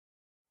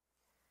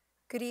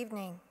Good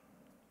evening.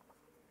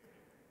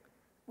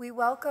 We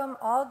welcome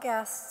all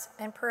guests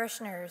and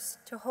parishioners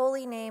to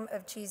Holy Name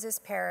of Jesus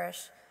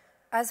Parish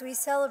as we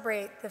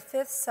celebrate the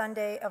 5th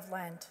Sunday of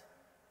Lent.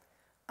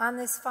 On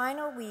this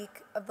final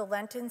week of the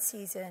Lenten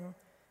season,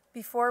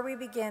 before we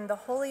begin the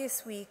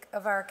holiest week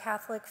of our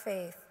Catholic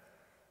faith,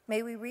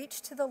 may we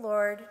reach to the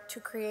Lord to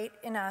create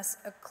in us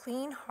a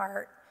clean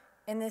heart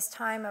in this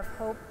time of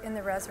hope in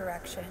the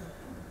resurrection.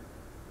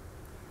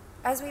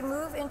 As we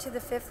move into the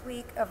 5th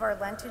week of our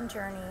Lenten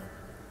journey,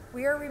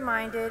 we are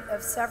reminded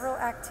of several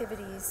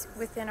activities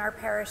within our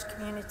parish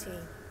community.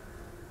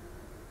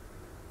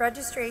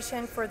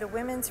 Registration for the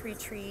Women's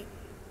Retreat,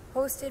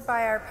 hosted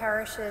by our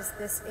parishes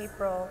this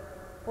April,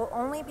 will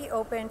only be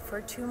open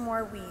for 2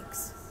 more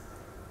weeks.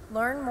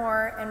 Learn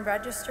more and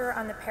register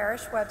on the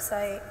parish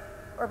website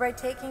or by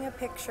taking a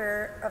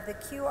picture of the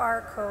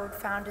QR code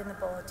found in the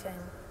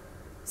bulletin.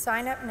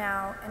 Sign up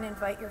now and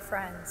invite your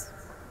friends.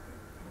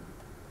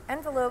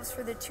 Envelopes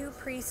for the 2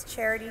 priest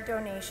charity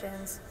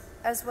donations,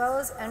 as well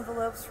as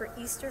envelopes for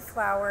Easter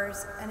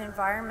flowers and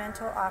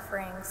environmental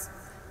offerings,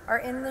 are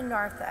in the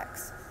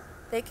narthex.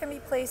 They can be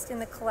placed in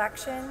the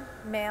collection,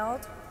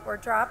 mailed, or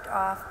dropped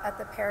off at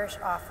the parish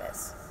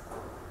office.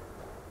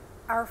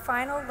 Our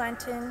final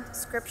Lenten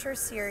Scripture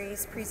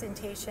Series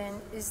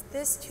presentation is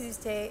this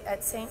Tuesday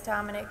at St.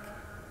 Dominic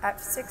at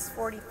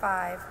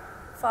 6:45,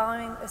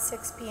 following a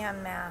 6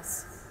 p.m.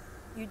 Mass.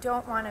 You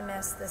don't want to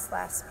miss this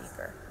last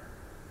speaker.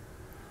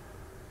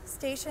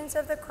 Stations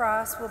of the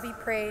Cross will be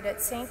prayed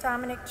at St.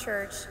 Dominic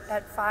Church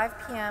at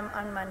 5 p.m.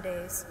 on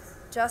Mondays,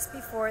 just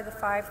before the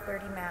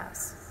 5:30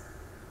 Mass.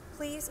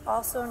 Please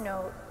also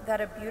note that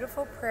a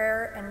beautiful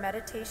prayer and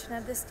meditation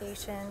of the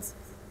stations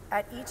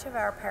at each of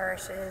our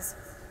parishes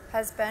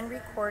has been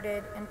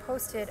recorded and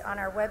posted on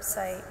our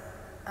website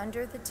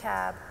under the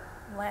tab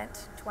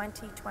Lent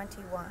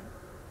 2021.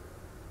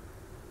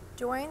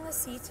 Join the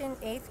Seton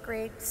 8th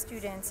grade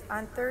students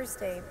on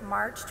Thursday,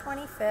 March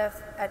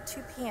 25th at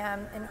 2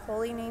 p.m. in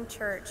Holy Name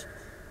Church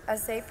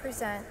as they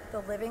present the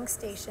living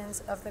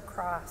stations of the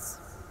cross.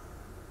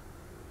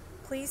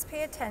 Please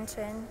pay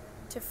attention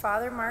to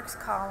Father Mark's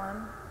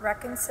column,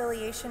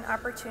 Reconciliation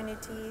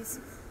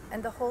Opportunities,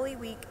 and the Holy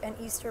Week and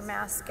Easter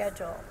Mass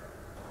schedule.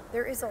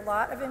 There is a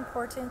lot of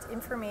important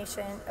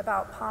information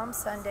about Palm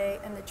Sunday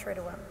and the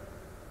Triduum.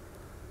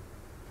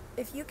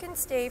 If you can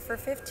stay for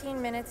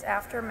 15 minutes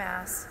after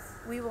Mass,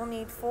 we will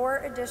need 4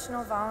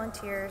 additional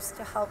volunteers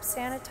to help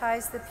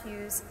sanitize the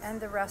pews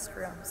and the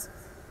restrooms.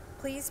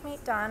 Please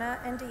meet Donna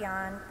and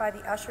Dion by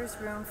the usher's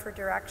room for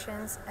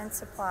directions and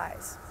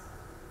supplies.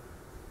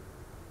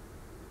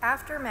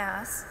 After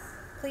Mass,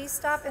 please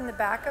stop in the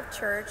back of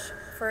church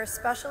for a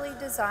specially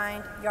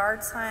designed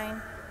yard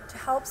sign to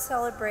help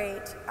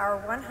celebrate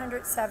our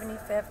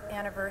 175th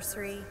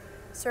anniversary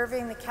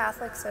serving the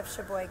Catholics of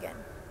Sheboygan.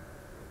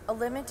 A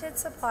limited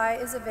supply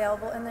is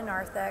available in the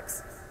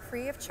narthex,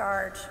 free of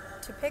charge,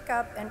 to pick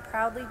up and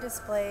proudly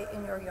display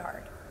in your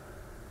yard.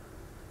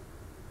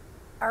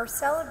 Our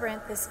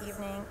celebrant this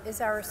evening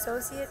is our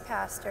Associate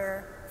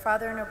Pastor,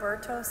 Father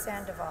Norberto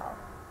Sandoval.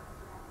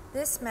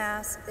 This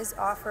Mass is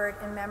offered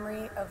in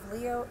memory of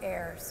Leo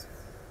Ayres.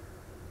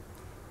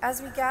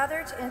 As we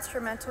gather to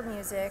instrumental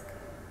music,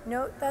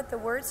 note that the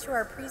words to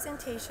our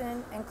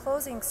presentation and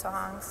closing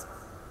songs,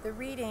 the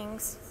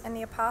readings, and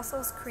the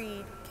Apostles'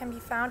 Creed can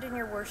be found in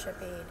your worship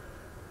aid.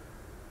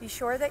 Be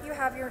sure that you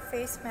have your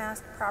face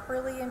mask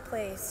properly in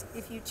place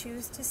if you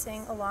choose to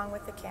sing along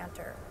with the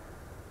cantor.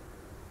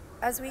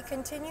 As we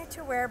continue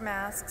to wear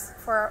masks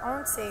for our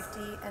own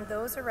safety and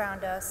those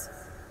around us,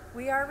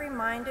 we are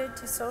reminded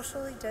to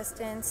socially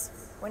distance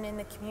when in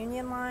the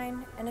communion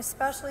line and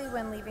especially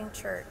when leaving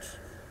church.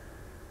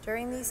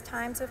 During these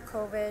times of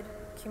COVID,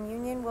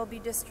 communion will be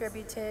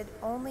distributed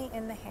only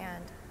in the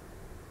hand.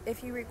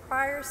 If you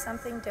require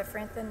something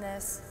different than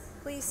this,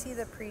 please see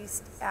the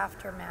priest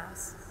after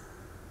Mass.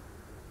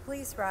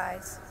 Please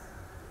rise.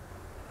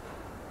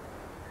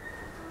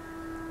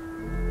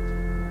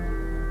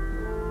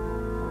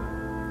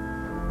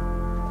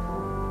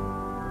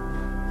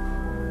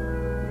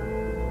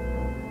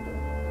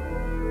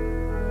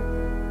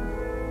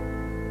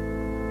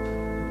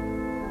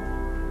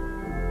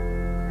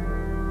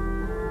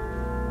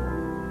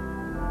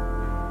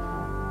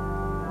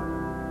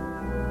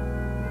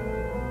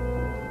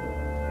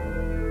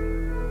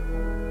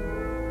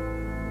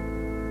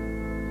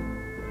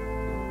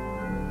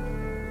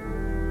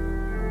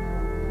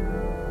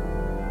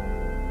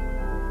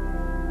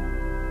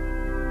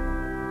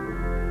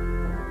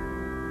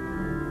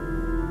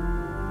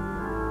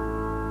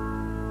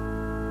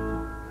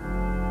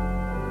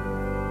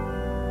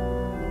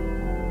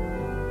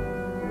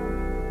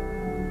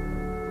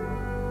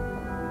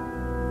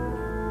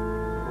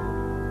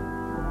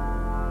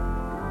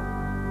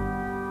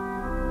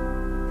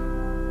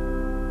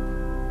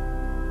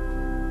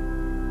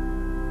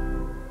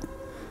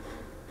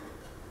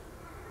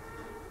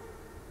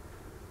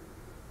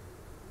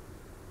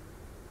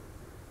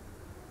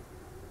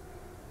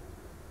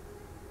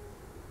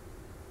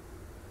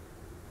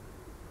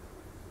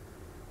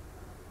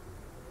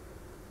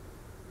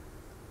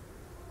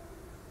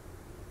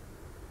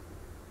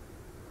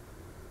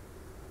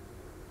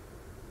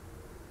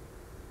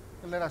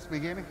 Let us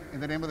begin. In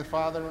the name of the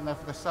Father, and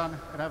of the Son,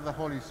 and of the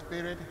Holy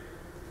Spirit.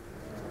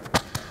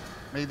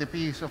 May the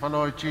peace of our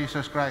Lord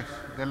Jesus Christ,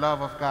 the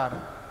love of God,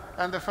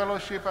 and the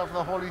fellowship of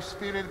the Holy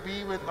Spirit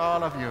be with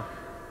all of you.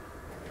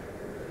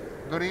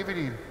 Good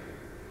evening.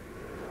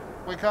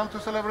 We come to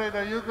celebrate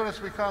the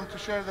Eucharist. We come to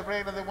share the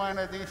bread and the wine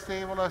at this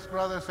table as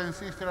brothers and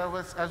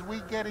sisters, as we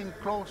getting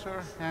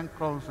closer and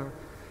closer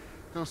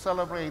to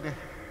celebrate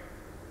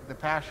the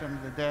passion,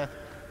 the death,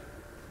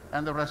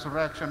 and the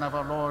resurrection of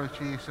our Lord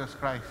Jesus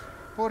Christ,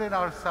 putting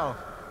ourselves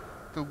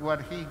to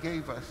what he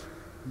gave us,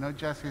 not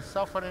just his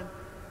suffering,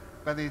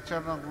 but the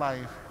eternal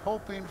life,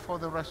 hoping for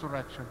the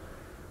resurrection.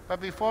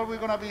 But before we're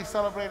going to be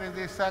celebrating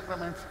these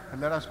sacraments,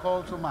 let us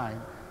call to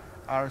mind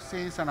our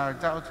sins and our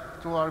doubts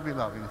to our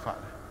beloved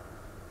Father.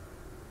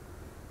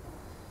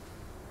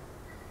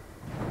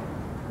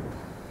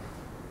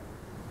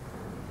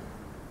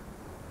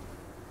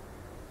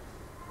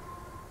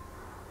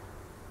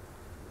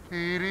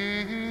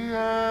 Kyrie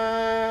eleison.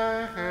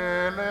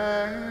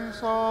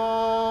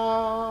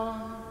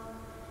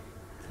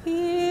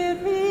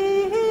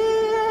 Kyrie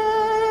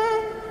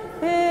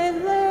eleison.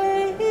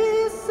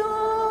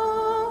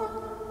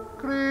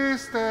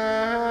 Christe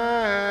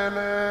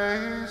eleison.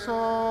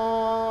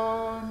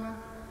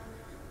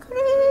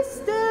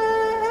 Christe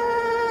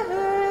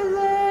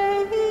eleison.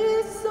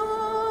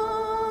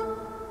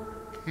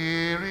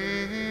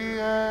 Kyrie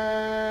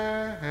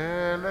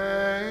eleison.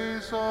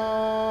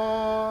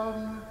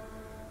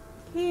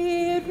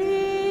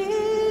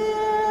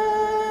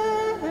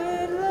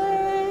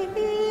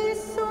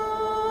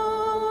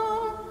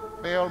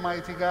 May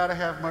Almighty God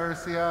have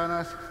mercy on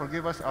us,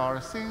 forgive us our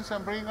sins,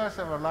 and bring us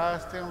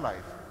everlasting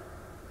life.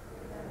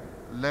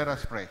 Let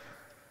us pray.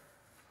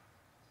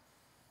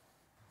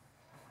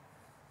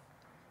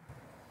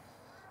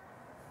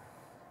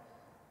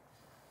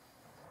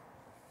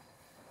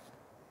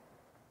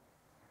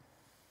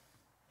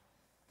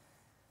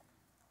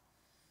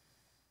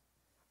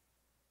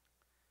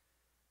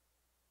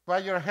 By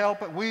your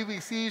help, we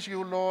beseech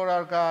you, Lord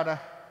our God,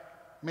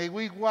 may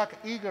we walk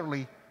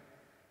eagerly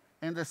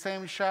in the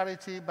same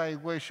charity by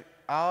which,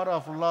 out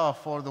of love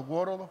for the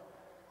world,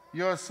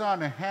 your Son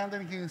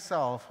handed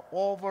himself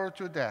over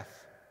to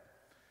death.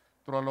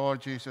 Through our Lord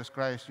Jesus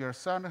Christ, your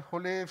Son, who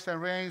lives and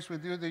reigns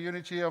with you in the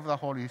unity of the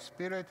Holy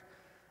Spirit,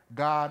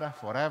 God,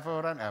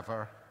 forever and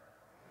ever.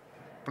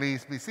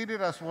 Please be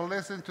seated as we'll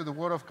listen to the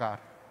Word of God.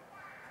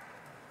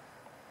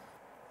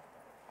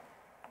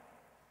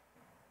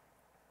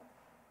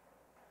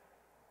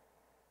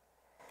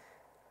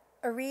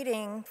 A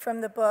reading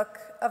from the book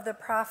of the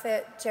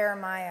prophet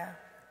Jeremiah.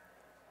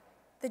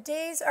 The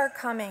days are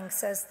coming,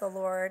 says the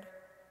Lord,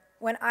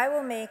 when I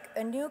will make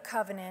a new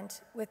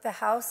covenant with the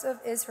house of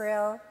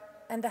Israel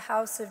and the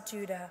house of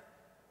Judah.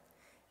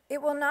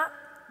 It will not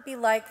be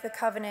like the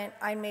covenant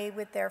I made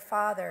with their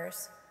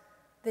fathers,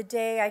 the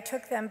day I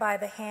took them by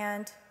the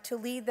hand to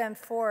lead them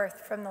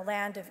forth from the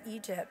land of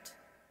Egypt.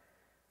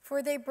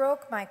 For they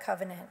broke my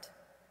covenant,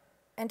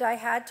 and I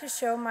had to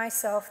show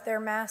myself their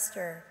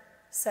master,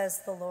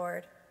 says the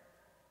Lord.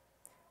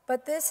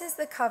 But this is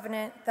the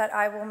covenant that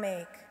I will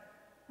make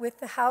with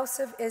the house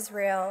of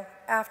Israel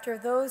after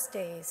those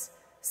days,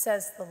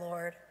 says the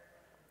Lord.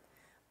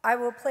 I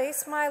will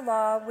place my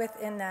law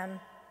within them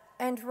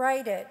and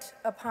write it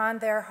upon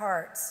their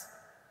hearts.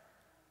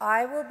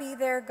 I will be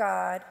their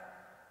God,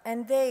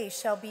 and they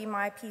shall be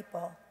my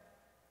people.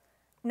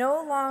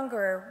 No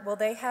longer will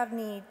they have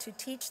need to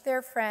teach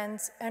their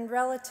friends and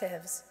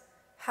relatives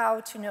how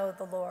to know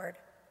the Lord.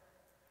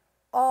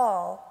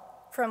 All,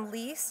 from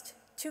least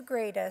to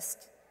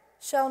greatest,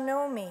 shall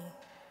know me,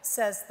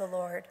 says the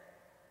Lord.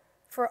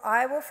 For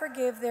I will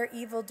forgive their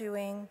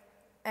evil-doing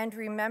and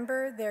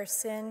remember their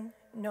sin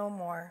no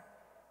more.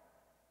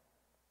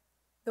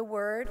 The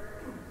word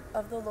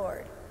of the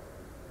Lord.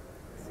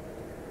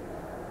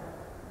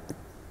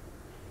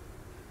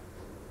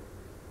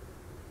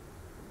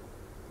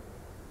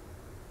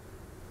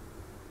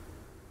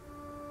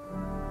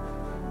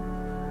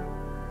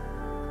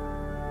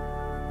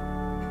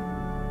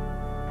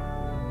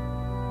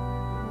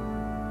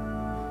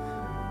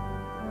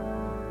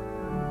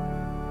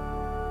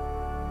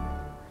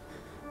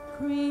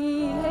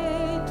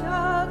 Create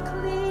a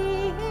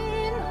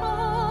clean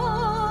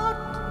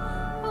heart,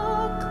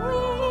 a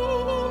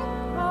clean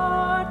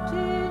heart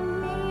in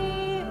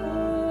me, O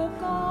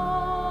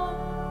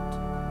God.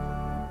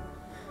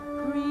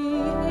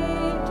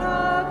 Create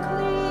a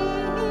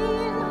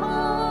clean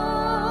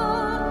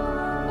heart,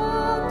 a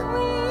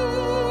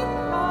clean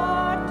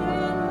heart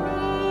in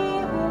me,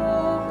 O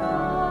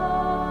God.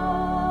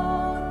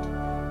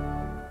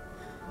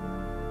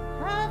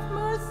 Have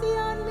mercy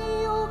on me,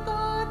 O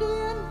God,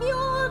 in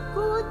your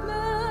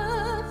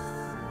goodness.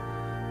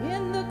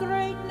 In the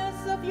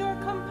greatness of your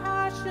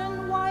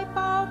compassion, wipe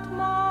out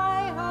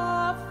my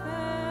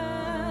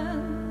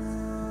offense.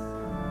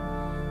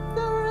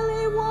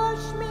 Thoroughly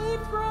wash me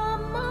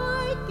from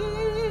my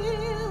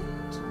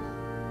guilt,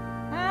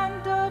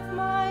 and of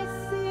my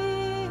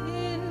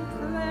sin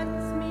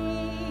cleanse me.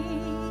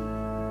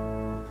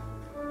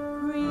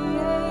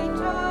 Create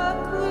a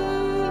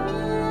clean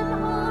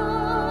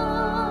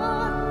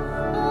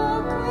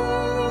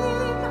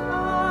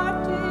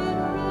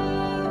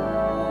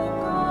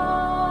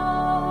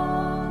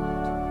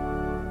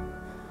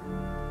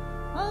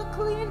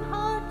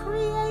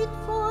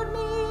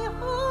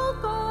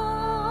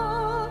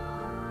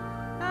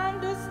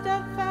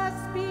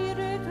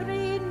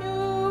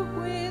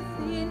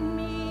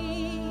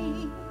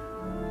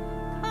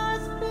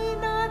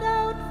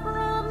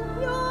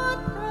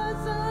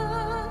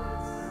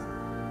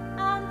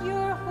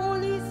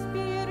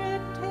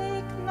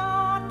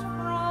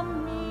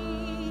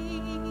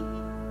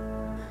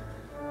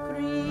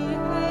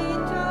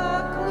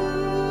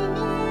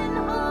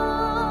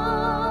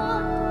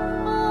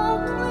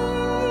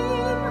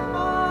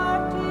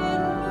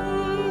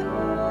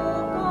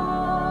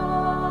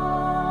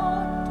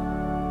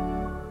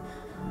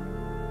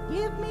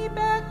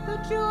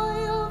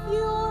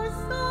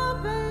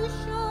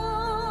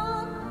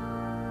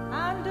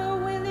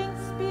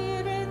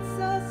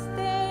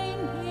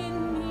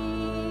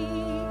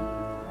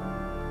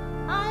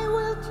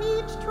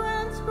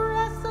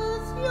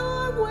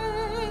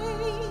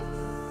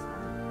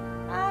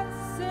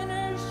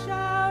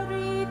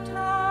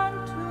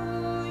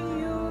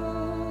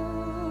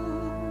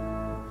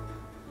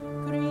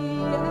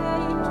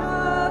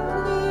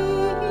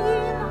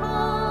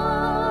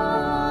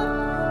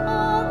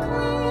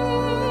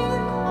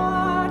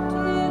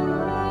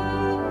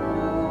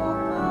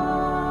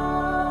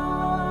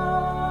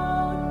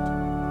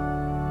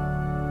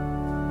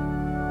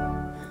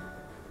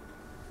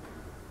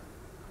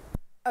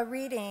A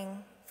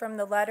reading from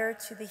the letter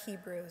to the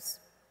Hebrews.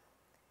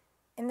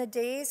 In the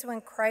days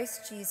when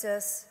Christ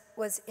Jesus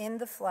was in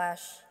the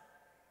flesh,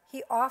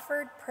 he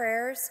offered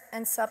prayers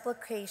and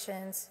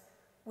supplications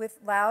with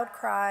loud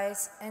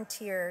cries and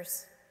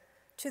tears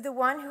to the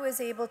one who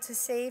is able to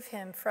save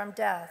him from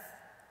death,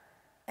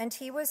 and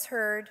he was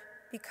heard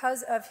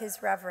because of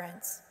his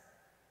reverence.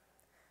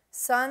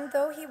 Son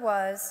though he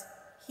was,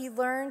 he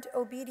learned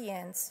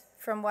obedience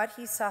from what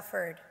he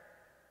suffered.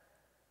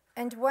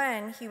 And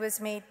when he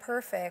was made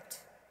perfect,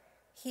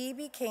 he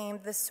became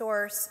the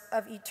source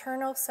of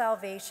eternal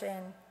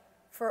salvation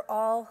for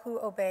all who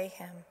obey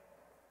him.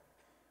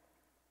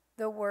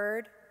 The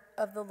word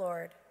of the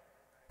Lord.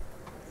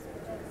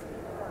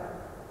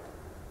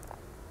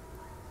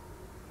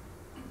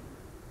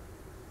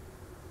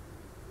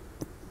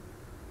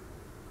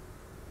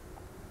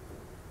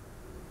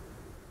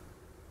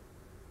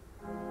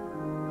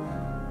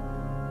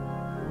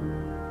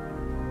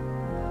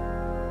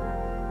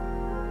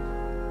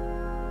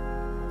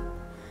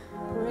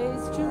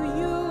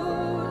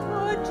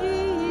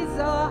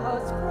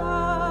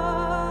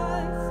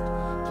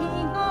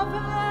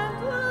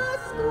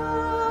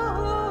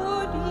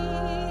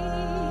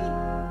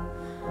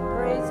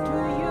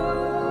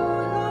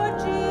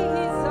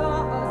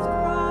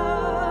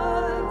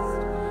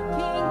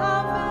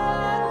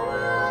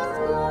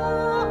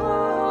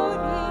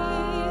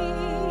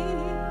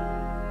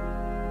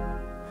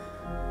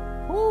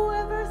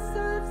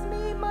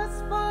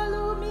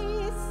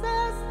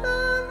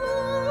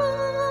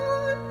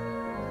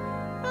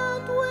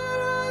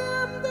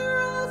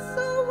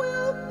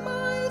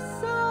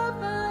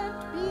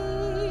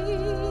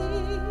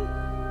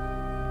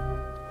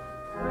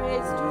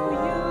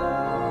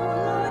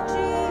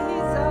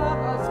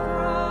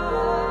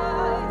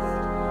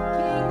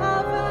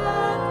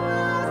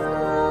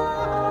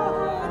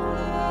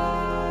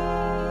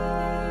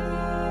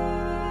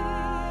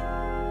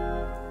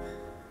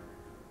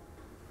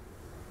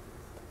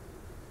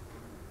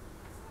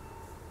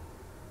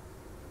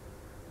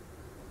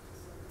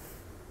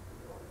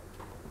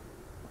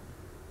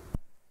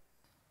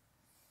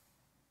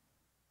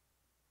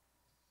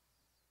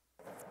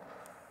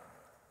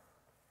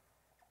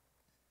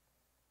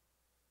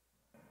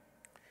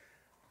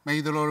 May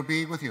the Lord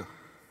be with you.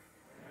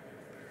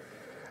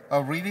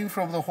 A reading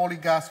from the Holy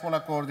Gospel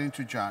according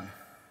to John.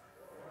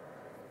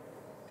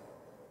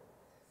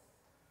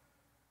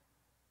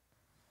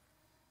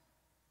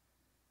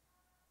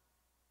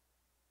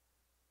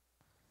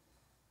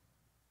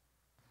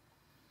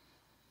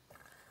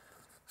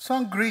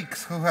 Some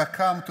Greeks who had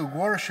come to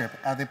worship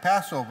at the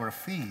Passover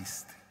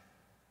feast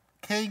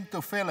came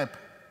to Philip,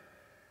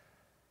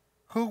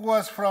 who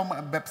was from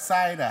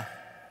Bethsaida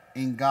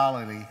in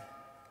Galilee,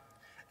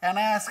 and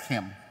asked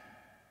him,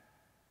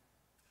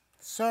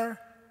 "Sir,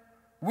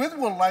 we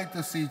would like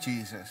to see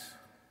Jesus."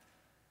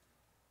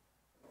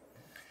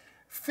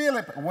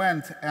 Philip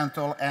went and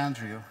told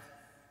Andrew.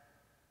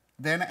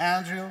 Then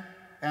Andrew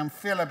and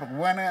Philip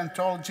went and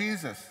told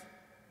Jesus.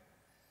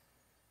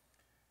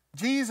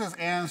 Jesus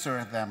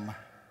answered them,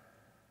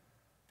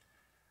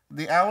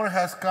 "The hour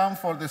has come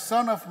for the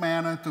Son of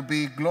Man to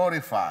be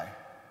glorified.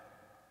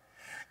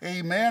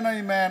 Amen,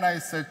 amen, I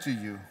said to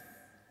you,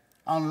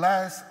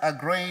 unless a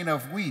grain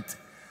of wheat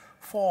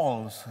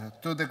falls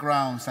to the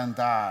ground and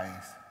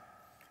dies,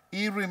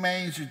 it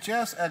remains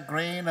just a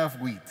grain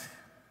of wheat.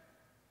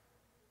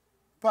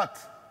 But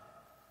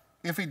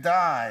if it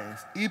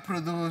dies, it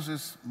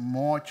produces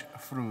much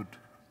fruit.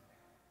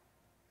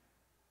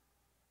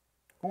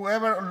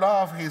 Whoever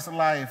loves his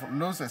life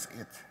loses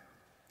it,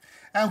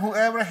 and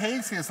whoever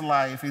hates his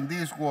life in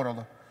this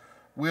world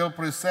will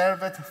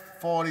preserve it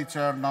for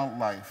eternal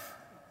life.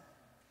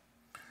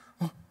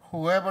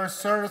 Whoever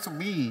serves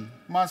me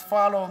must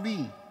follow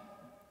me,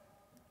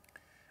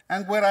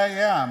 and where I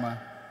am,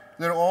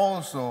 there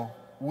also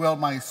will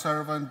my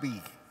servant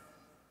be.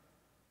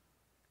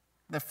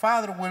 The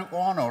Father will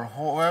honor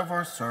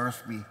whoever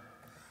serves me."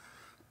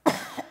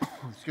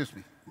 Excuse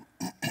me.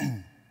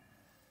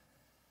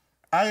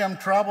 "I am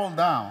troubled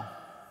now,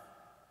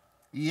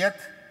 yet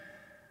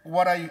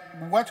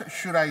what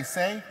should I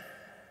say?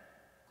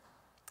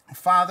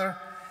 Father,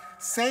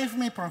 save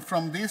me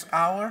from this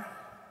hour?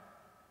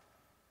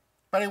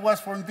 But it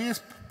was for this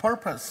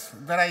purpose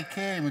that I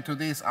came to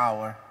this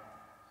hour.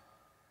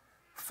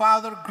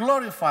 Father,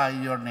 glorify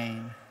your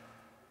name."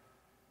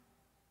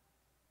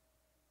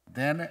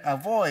 Then a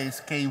voice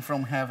came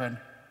from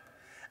heaven,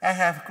 "I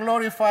have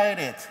glorified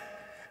it,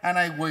 and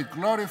I will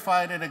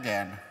glorify it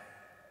again."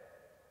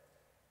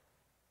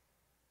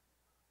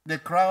 The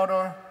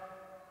crowd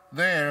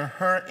there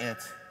heard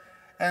it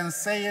and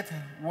said it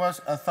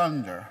was a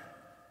thunder.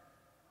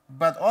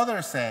 But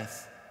others said,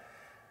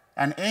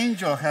 "An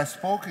angel has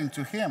spoken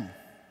to him."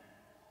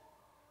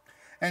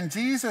 And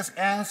Jesus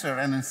answered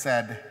and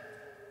said,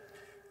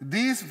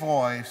 "This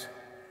voice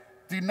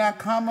did not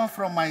come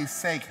from my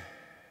sake,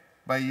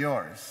 but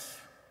yours.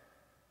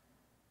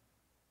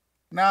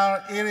 Now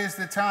it is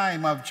the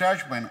time of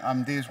judgment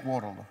on this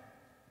world.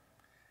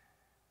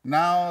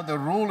 Now the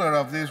ruler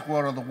of this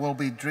world will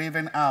be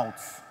driven out.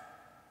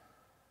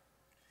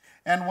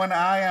 And when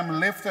I am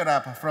lifted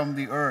up from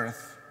the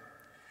earth,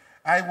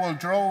 I will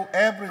draw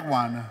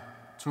everyone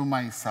to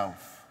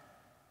myself.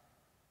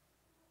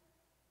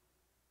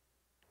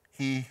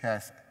 He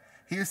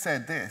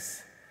said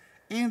this,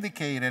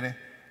 indicated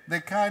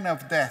the kind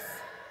of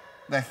death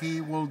that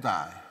he will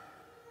die.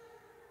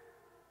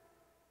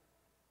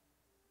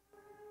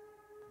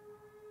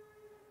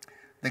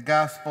 The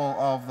Gospel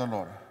of the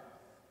Lord.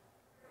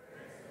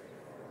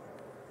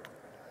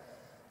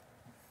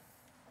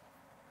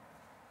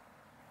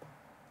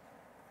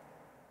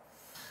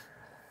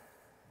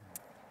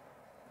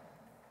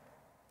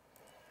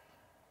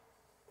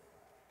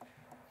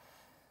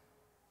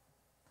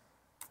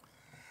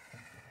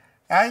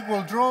 I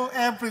will draw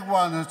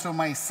everyone to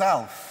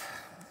myself.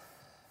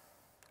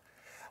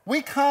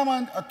 We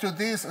come to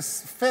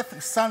this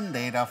fifth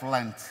Sunday of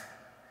Lent,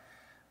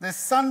 the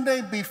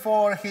Sunday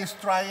before his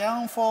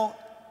triumphal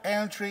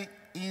entry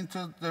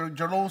into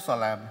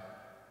Jerusalem,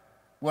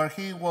 where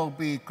he will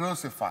be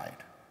crucified.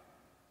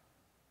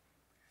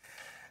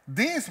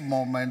 This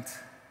moment,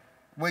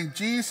 when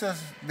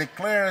Jesus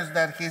declares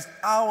that his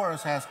hour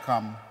has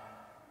come.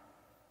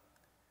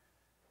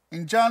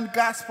 In John's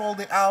Gospel,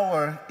 the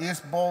hour is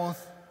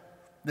both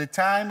the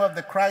time of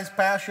the Christ's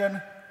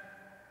passion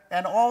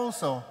and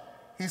also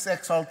his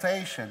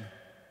exaltation.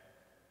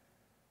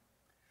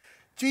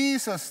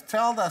 Jesus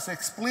tells us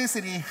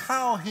explicitly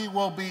how he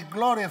will be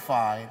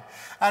glorified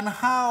and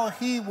how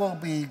he will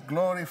be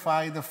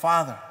glorified the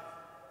Father.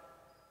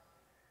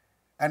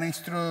 And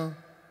it's through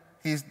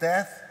his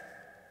death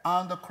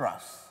on the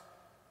cross.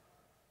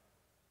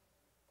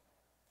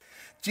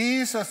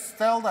 Jesus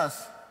tells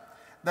us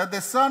that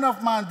the Son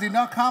of Man did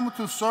not come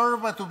to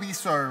serve but to be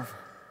served,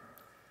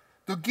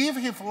 to give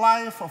his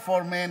life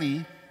for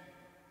many.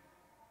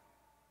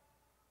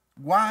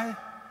 Why?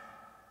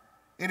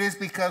 It is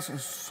because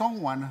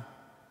someone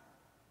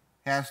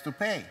has to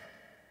pay.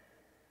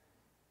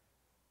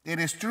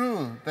 It is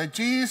true that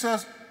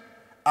Jesus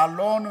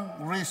alone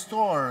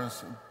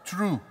restores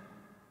true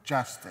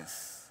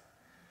justice,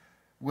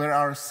 where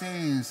our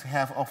sins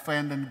have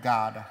offended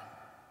God.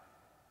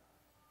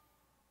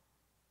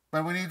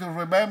 But we need to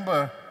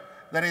remember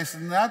that it's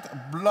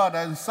not blood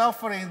and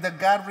suffering that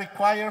God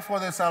requires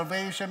for the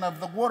salvation of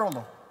the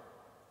world,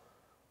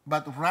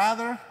 but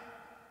rather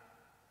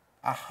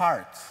a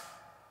heart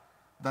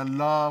that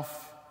loves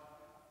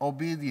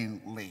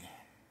obediently,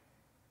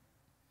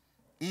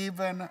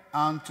 even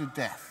unto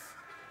death.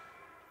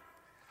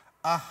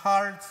 A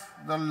heart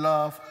that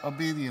loves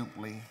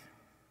obediently.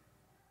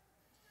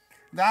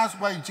 That's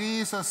why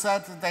Jesus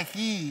said that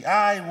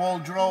I will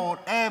draw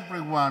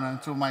everyone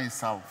to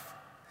myself.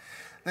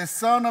 The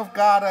Son of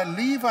God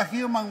live a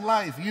human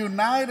life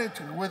united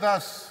with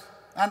us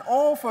and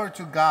offer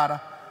to God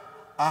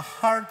a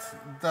heart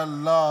that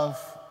loves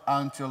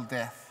until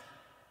death.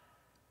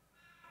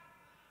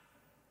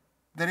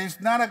 There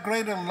is not a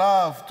greater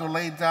love to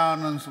lay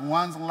down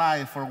one's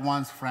life for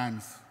one's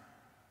friends.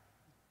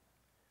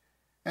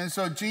 And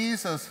so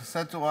Jesus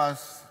said to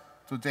us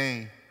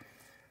today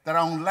that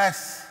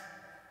unless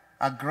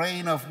a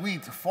grain of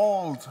wheat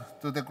falls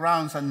to the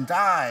ground and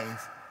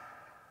dies,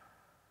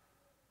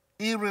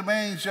 it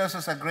remains just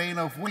as a grain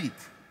of wheat.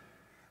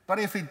 But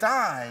if it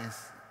dies,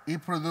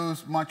 it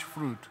produces much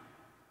fruit.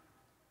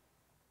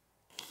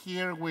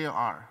 Here we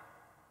are,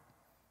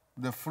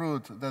 the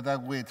fruit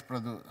that wheat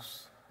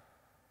produces.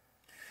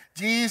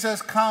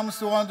 Jesus comes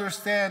to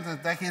understand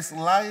that his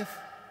life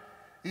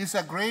is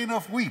a grain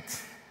of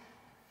wheat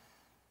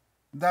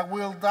that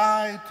will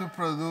die to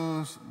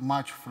produce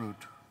much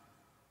fruit.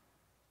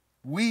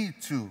 We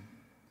too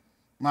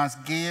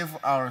must give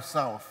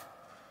ourselves,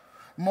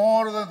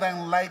 more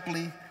than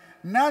likely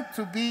not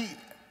to be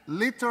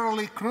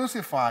literally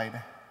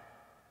crucified,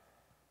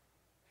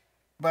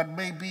 but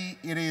maybe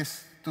it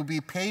is to be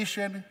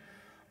patient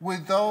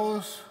with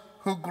those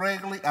who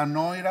greatly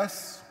annoyed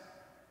us,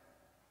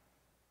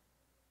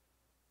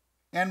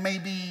 and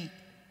maybe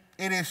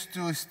it is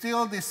to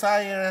still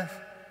desire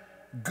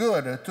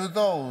good to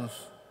those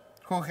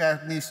who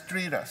have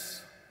mistreated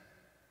us,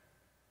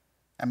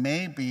 and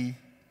maybe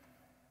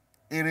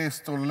it is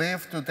to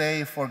live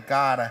today for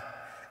God,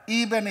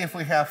 even if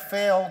we have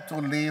failed to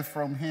live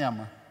from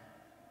him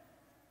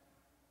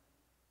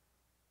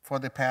for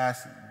the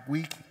past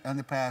week and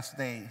the past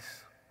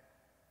days.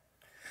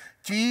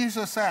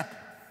 Jesus said,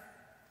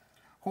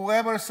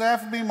 whoever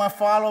serves me must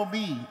follow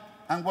me,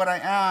 and what I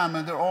am,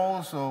 and there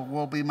also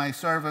will be my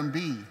servant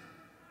be.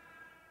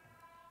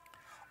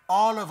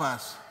 All of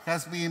us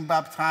has been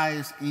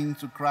baptized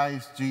into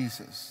Christ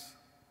Jesus.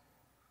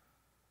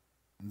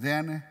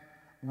 Then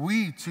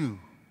we too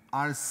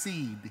are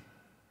seed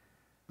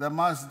that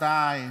must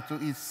die to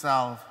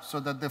itself so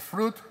that the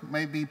fruit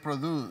may be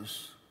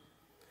produced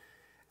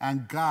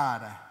and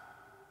God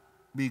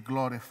be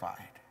glorified.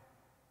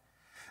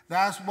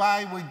 That's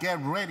why we get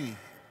ready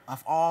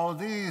of all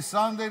these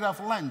Sundays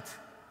of Lent,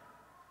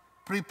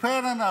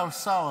 preparing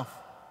ourselves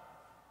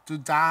to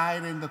die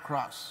in the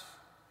cross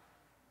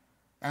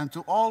and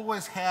to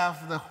always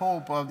have the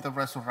hope of the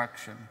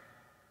resurrection.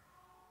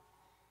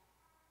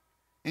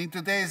 In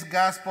today's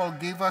gospel,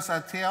 give us a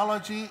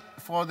theology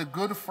for the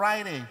Good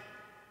Friday.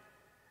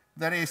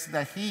 That is,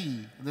 that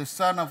he, the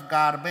Son of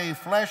God, made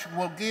flesh,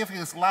 will give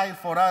his life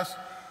for us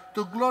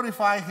to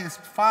glorify his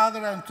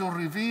Father and to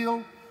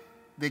reveal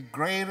the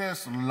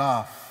greatest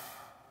love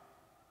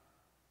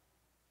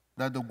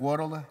that the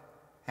world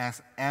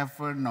has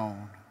ever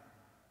known.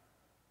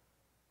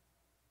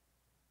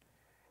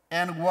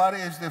 And what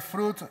is the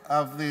fruit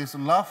of this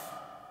love?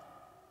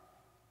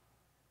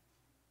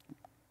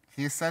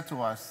 He said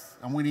to us,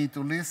 and we need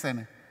to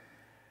listen,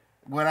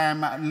 when I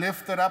am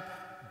lifted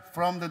up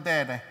from the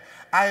dead,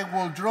 I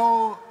will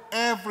draw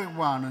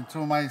everyone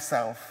to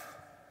myself.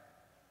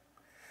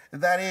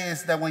 That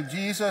is, that when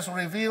Jesus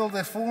revealed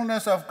the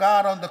fullness of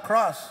God on the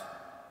cross,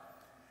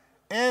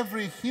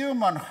 every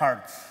human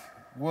heart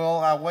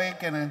will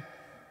awaken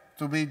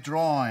to be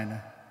drawn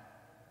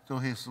to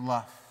his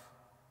love.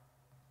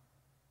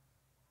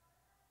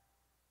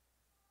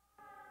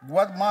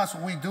 What must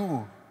we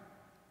do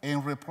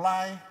in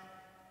reply?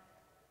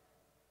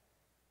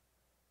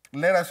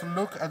 Let us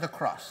look at the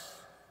cross.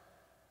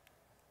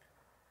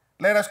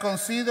 Let us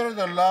consider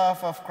the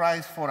love of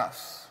Christ for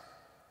us.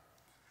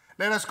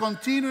 Let us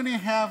continually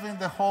having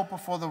the hope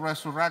for the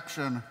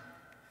resurrection.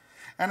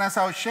 And as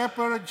our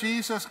shepherd,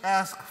 Jesus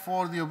asked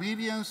for the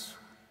obedience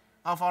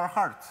of our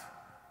heart.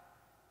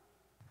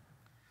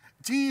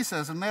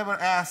 Jesus never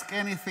asked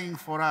anything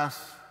for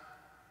us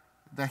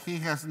that he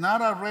has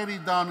not already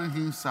done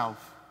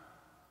himself.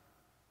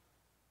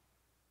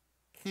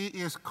 He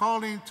is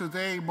calling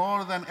today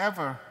more than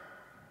ever.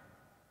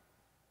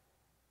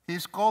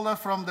 He's called us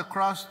from the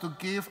cross to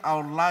give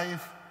our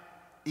life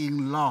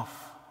in love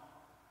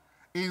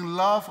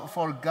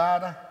for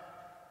God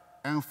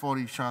and for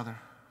each other.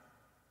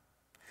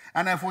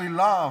 And if we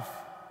love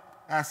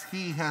as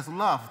he has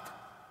loved,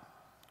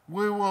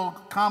 we will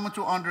come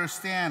to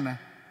understand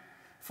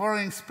for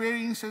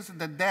experiences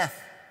that death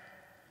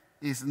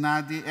is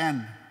not the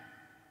end.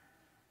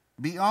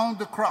 Beyond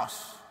the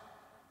cross,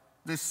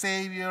 the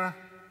Savior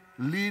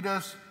leads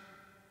us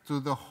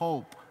to the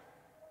hope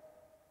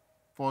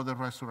for the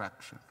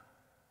resurrection.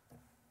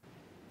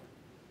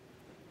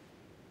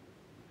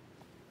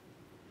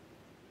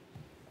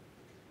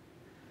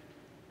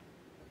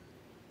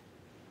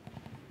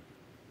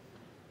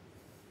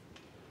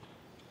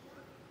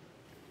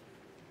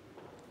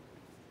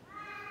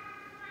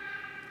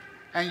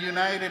 And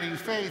united in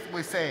faith,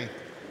 we say,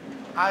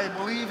 I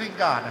believe in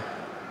God,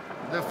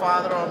 the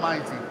Father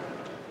Almighty,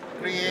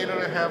 creator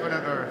of heaven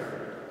and earth,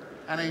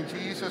 and in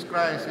Jesus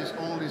Christ, his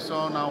only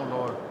Son, our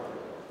Lord,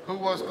 who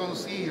was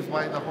conceived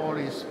by the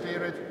Holy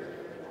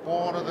Spirit,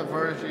 born of the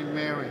Virgin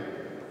Mary,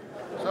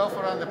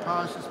 suffered under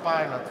Pontius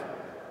Pilate,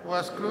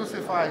 was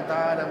crucified,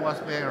 died, and was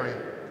buried.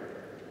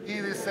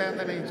 He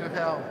descended into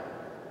hell,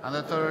 and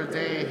the third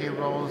day he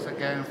rose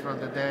again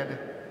from the dead.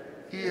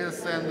 He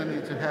ascended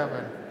into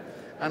heaven,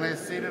 and is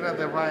seated at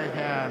the right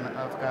hand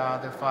of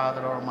God the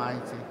Father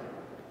Almighty.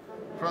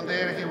 From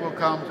there he will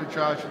come to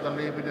judge the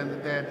living and the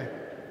dead.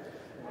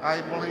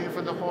 I believe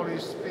in the Holy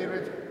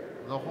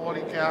Spirit, the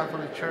Holy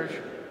Catholic Church,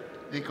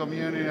 the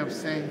communion of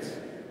saints,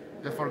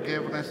 the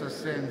forgiveness of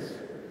sins,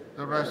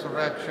 the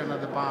resurrection of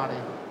the body,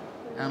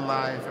 and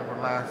life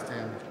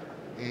everlasting.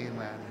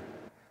 Amen.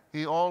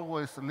 He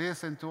always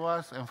listens to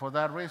us, and for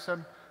that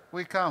reason,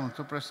 we come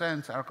to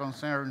present our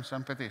concerns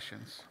and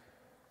petitions.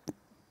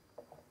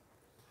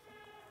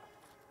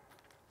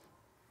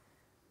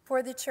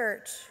 For the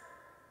Church,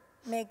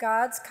 may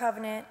God's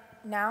covenant,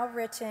 now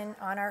written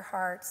on our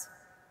hearts,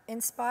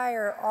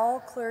 inspire all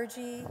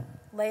clergy,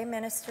 lay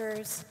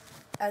ministers,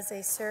 as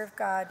they serve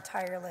God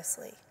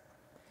tirelessly.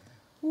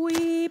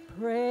 We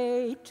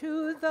pray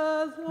to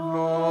the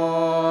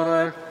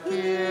Lord,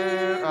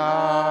 hear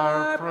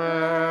our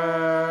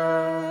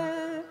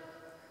prayer.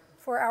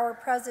 For our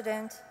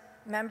President,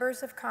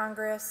 members of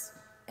Congress,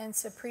 and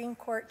Supreme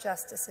Court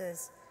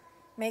justices,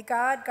 may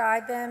God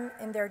guide them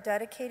in their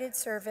dedicated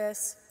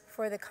service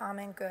for the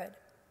common good.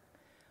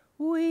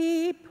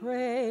 We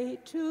pray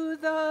to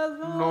the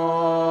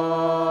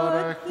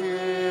Lord,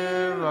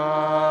 hear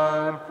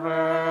our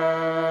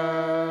prayer.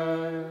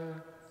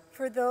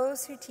 For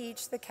those who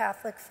teach the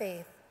Catholic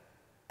faith,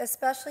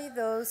 especially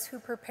those who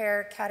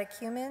prepare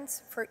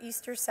catechumens for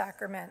Easter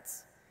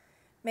sacraments,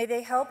 may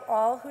they help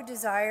all who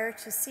desire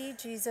to see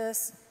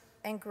Jesus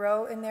and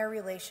grow in their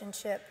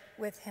relationship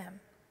with him.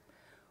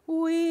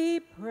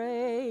 We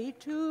pray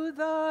to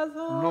the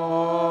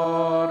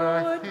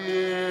Lord,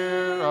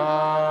 hear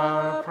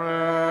our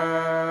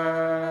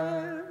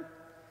prayer.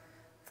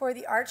 For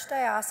the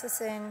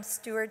Archdiocesan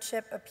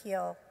Stewardship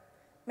Appeal,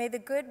 may the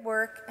good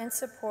work and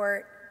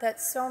support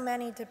that so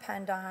many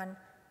depend on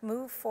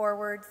move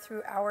forward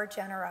through our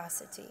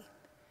generosity.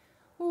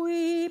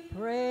 We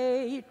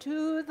pray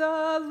to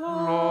the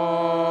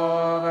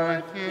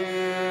Lord,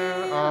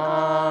 hear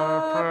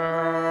our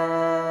prayer.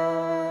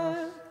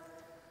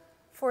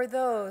 For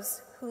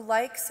those who,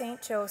 like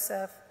Saint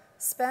Joseph,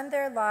 spend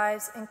their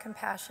lives in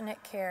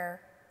compassionate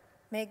care,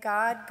 may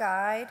God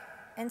guide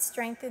and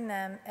strengthen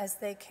them as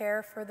they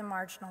care for the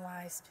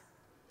marginalized.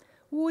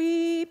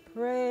 We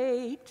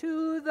pray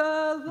to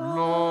the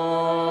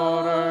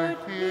Lord,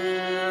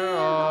 hear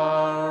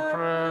our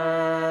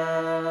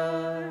prayer.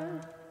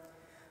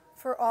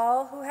 For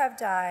all who have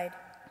died,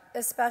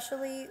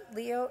 especially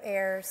Leo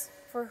heirs,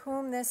 for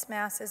whom this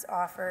Mass is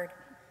offered,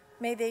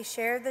 may they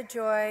share the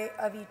joy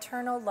of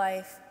eternal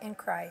life in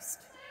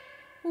Christ.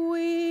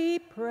 We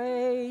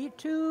pray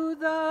to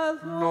the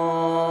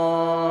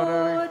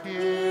Lord,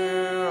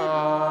 hear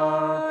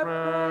our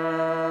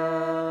prayer.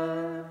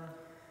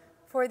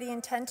 For the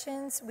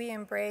intentions we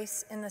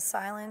embrace in the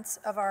silence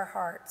of our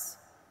hearts.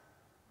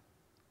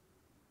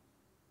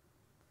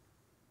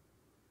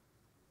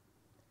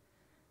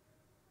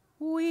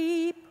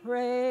 We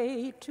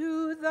pray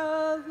to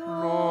the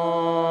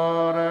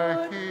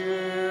Lord,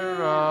 hear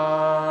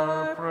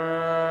our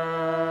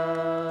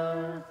prayer.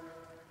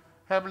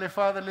 Heavenly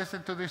Father,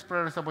 listen to these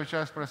prayers that we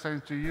just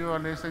present to you,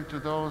 and listen to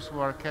those who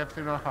are kept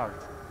in our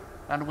hearts.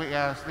 And we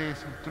ask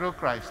this through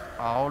Christ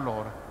our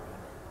Lord.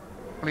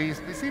 Please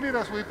be seated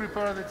as we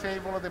prepare the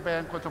table of the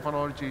banquet of our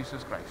Lord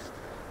Jesus Christ.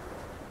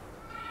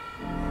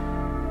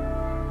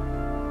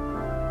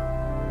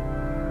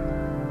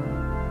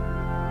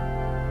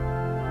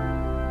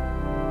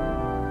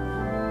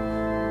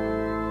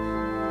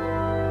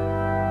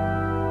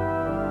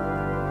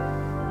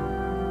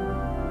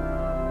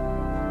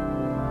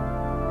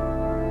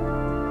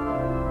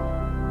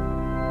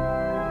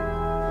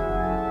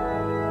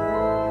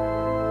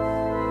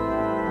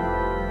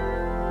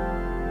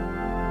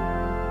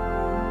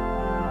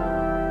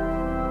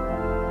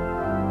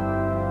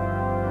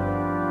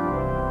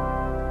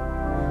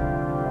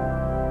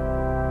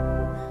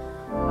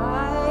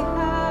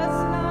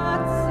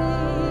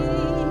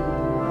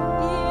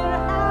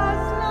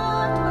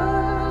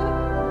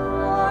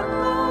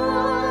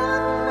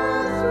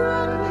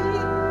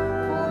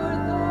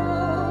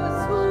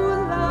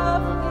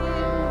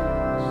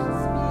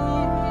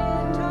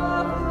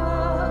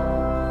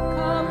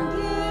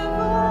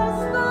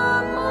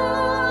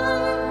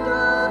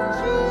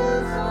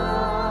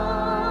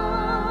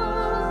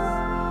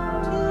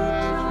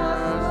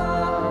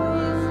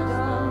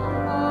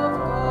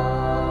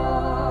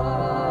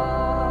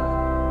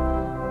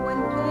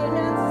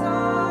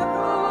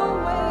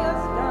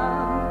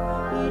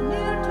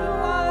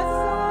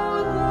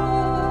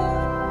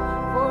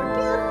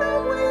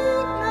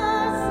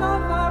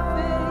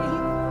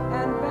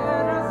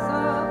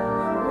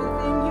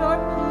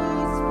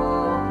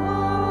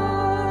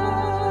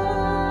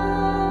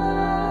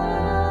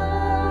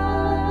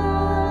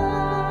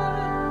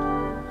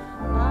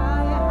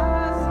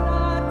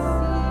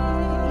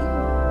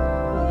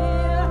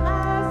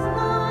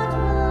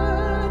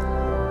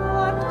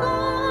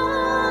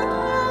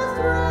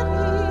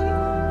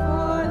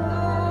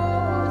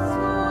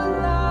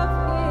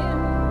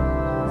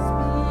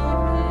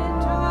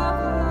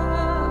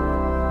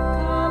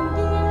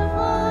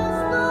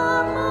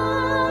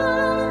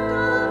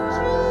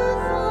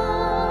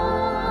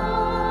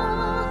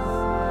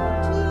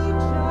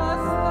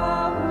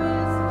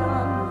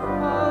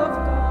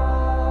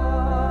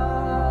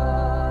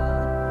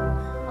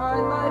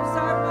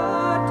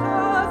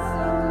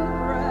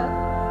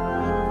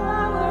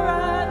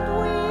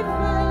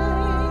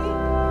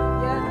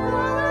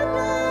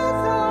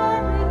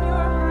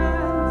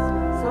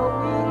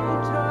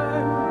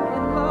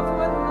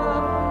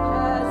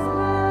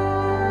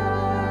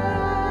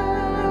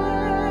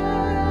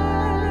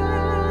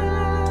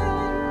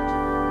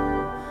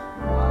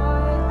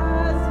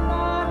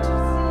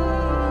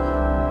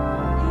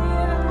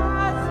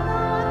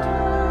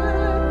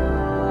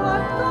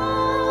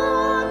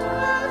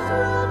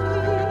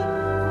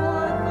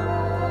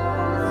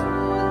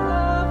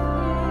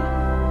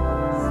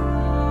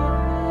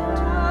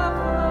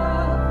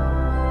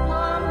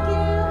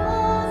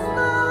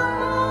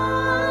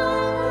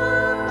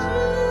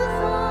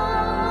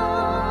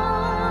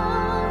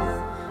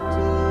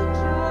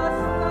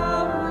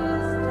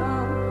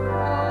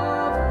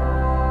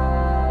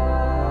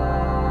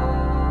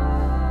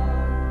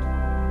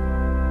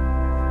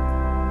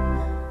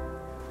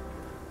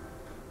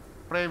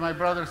 Pray, my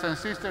brothers and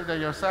sisters, that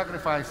your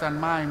sacrifice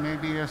and mine may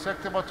be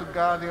acceptable to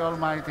God, the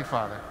Almighty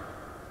Father.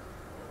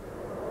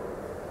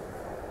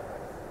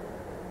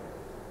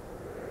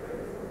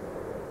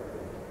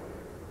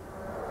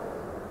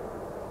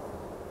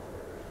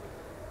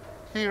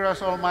 Hear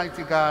us,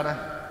 Almighty God,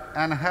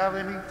 and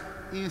having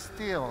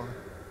instilled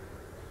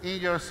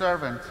in your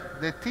servant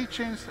the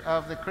teachings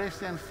of the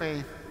Christian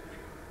faith,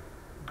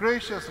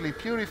 graciously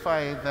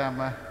purify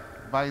them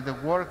by the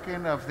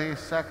working of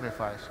this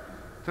sacrifice,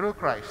 through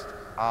Christ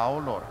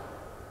our Lord.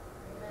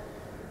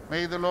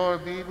 May the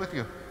Lord be with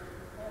you.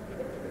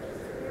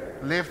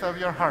 Lift up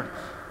your hearts.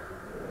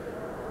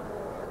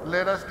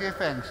 Let us give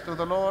thanks to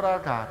the Lord our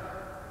God.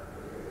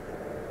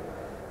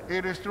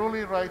 It is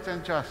truly right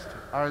and just,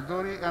 our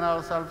duty and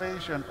our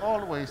salvation,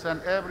 always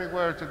and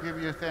everywhere to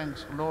give you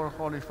thanks, Lord,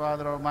 Holy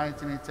Father,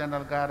 Almighty and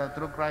eternal God,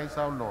 through Christ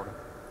our Lord.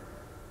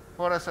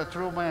 For as a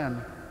true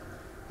man,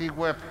 he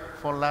wept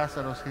for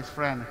Lazarus, his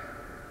friend.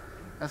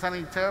 As an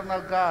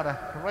eternal God,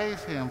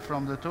 raise him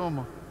from the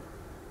tomb.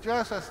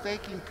 Just as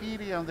taking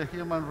pity on the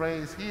human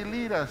race, he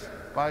lead us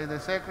by the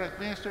sacred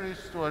mysteries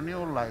to a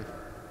new life.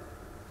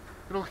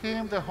 Through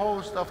him, the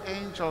host of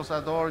angels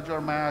adore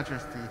your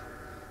majesty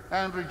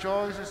and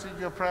rejoices in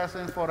your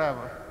presence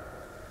forever.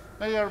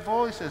 May our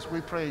voices,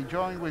 we pray,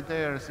 join with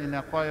theirs in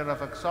a choir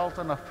of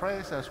exultant of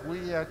praise as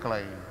we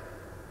acclaim.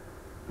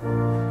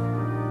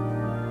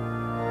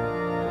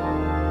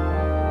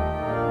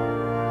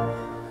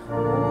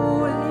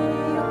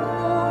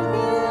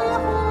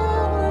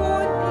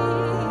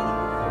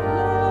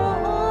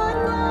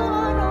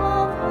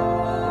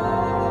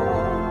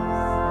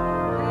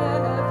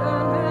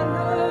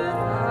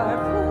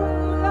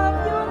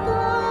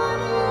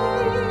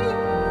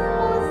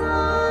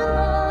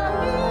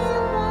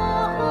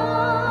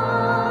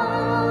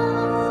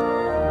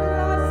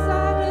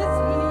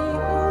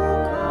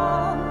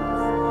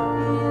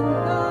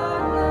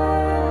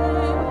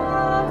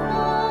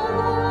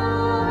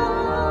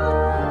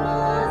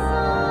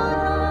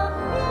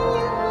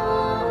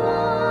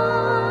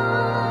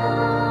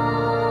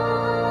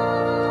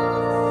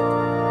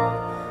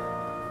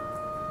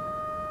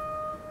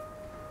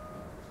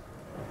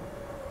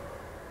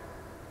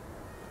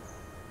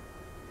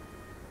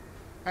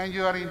 And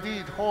you are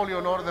indeed holy, O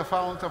Lord, the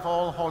fount of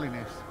all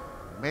holiness.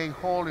 Make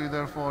holy,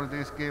 therefore,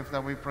 this gift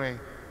that we pray,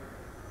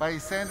 by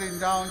sending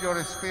down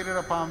your Spirit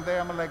upon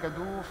them like a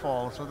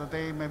dewfall, so that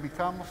they may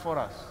become for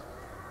us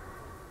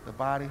the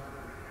body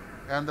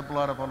and the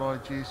blood of our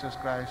Lord Jesus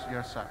Christ,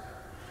 your Son.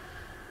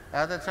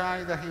 At the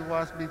time that he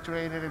was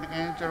betrayed and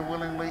entered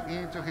willingly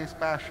into his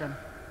passion,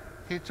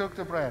 he took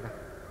the bread.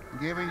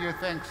 Giving you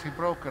thanks, he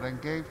broke it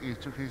and gave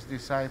it to his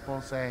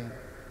disciples, saying,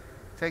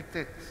 "Take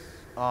this,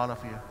 all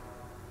of you,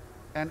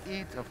 and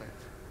eat of it.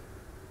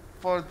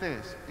 For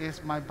this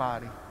is my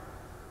body,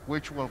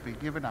 which will be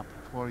given up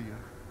for you."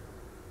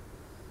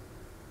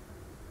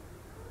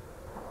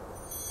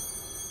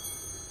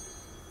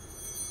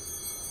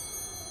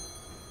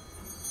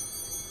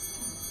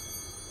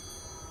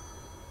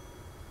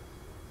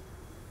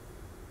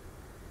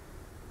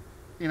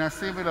 In a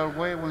similar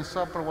way, when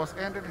supper was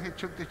ended, he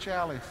took the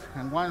chalice,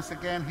 and once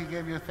again he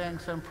gave you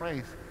thanks and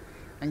praise,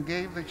 and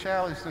gave the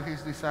chalice to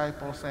his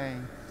disciples,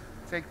 saying,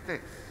 "Take this,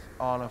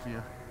 all of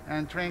you,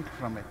 and drink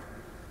from it.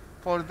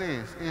 For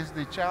this is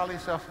the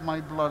chalice of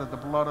my blood, the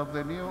blood of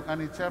the new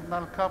and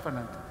eternal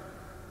covenant,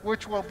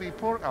 which will be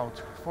poured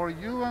out for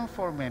you and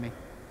for many,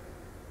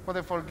 for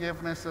the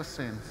forgiveness of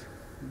sins.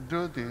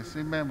 Do this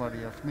in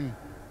memory of me."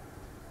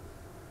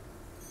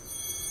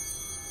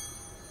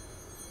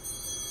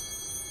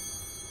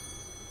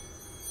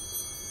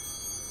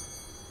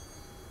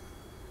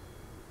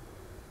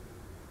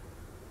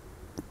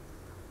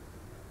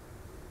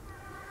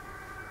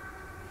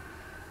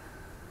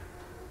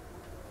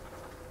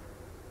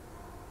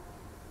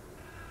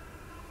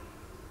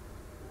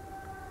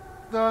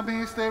 The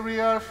mystery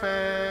of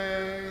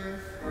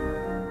faith.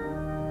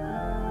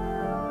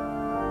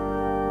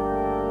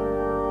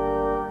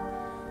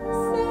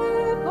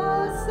 Save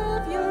us,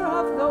 Savior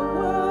of the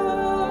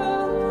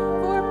world,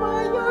 for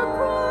by your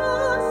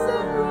cross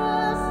and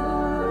resurrection,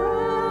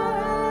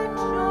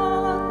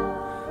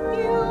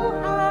 you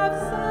have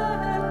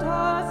set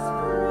us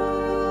free.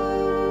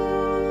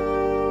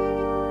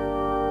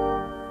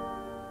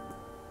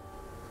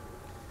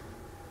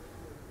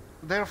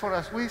 Therefore,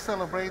 as we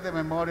celebrate the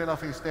memorial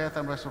of his death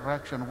and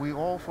resurrection, we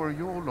offer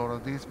you,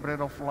 Lord, this bread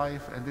of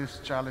life and this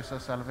chalice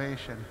of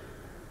salvation,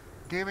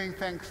 giving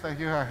thanks that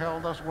you have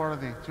held us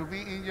worthy to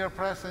be in your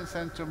presence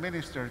and to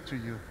minister to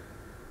you.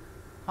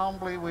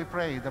 Humbly we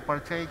pray that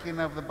partaking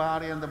of the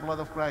body and the blood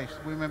of Christ,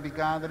 we may be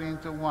gathered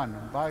into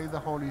one by the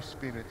Holy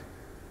Spirit.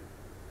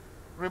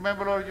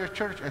 Remember, Lord, your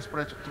church is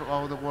spread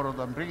throughout the world,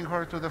 and bring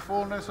her to the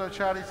fullness of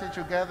charity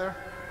together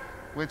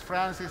with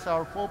Francis,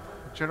 our Pope,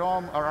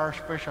 Jerome, our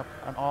Archbishop,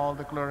 and all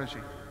the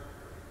clergy.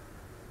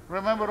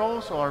 Remember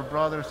also our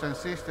brothers and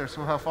sisters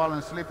who have fallen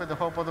asleep in the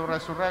hope of the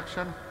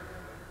resurrection,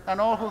 and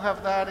all who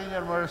have died in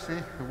your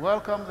mercy.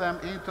 Welcome them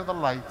into the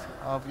light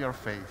of your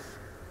face.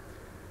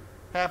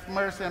 Have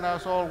mercy on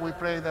us all, we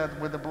pray, that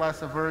with the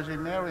Blessed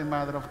Virgin Mary,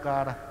 Mother of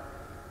God,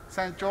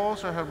 Saint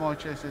Joseph, her most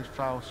chaste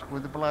spouse,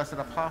 with the blessed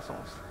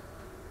apostles,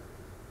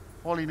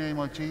 Holy Name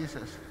of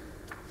Jesus,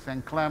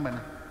 Saint Clement,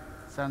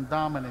 Saint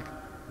Dominic,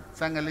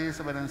 Saint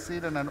Elizabeth and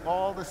Sidon, and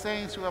all the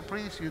saints who have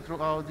praised you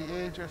throughout the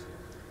ages,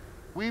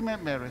 we may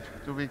merit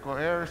to be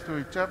co-heirs to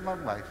eternal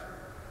life,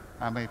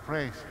 and may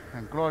praise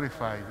and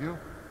glorify you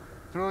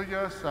through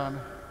your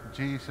Son,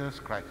 Jesus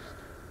Christ.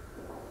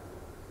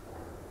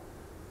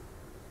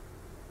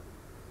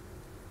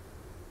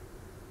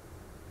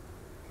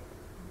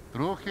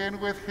 Through him,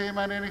 with him,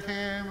 and in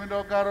him,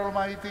 O God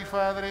Almighty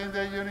Father, in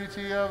the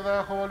unity of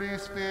the Holy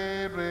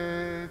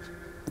Spirit,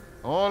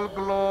 all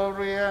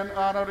glory and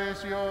honor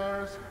is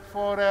yours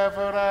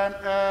forever and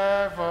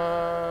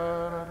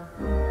ever.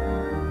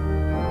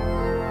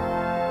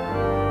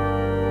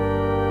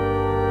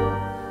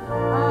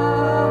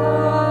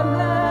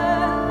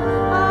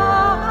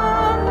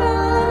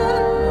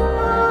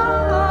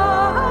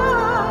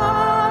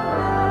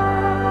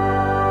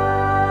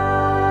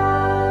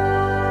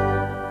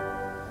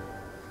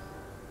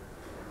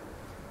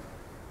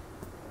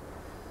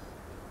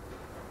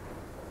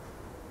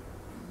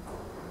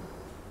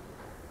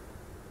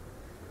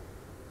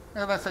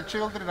 as the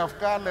children of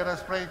God, let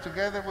us pray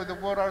together with the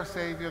word our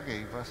Savior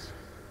gave us.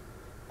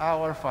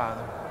 Our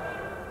Father,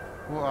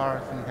 who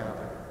art in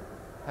heaven,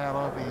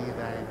 hallowed be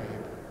thy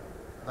name.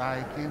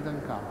 Thy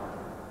kingdom come,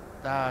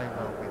 thy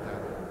will be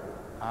done,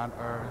 on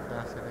earth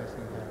as it is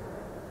in heaven.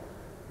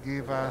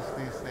 Give us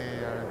this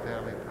day our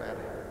daily bread.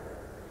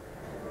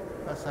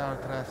 As our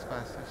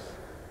trespasses,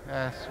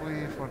 as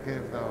we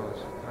forgive those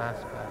who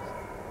trespass.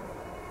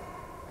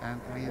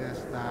 And lead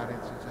us not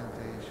into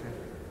temptation,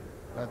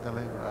 but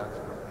deliver us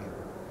from evil.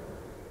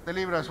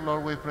 Deliver us,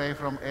 Lord, we pray,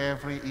 from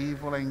every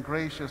evil, and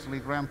graciously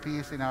grant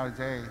peace in our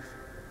days,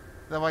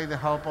 that by the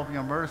help of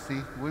your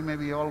mercy we may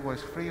be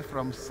always free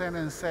from sin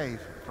and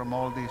safe from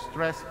all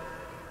distress,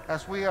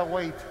 as we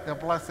await the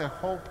blessed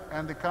hope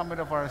and the coming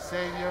of our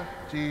Savior,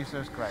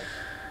 Jesus Christ.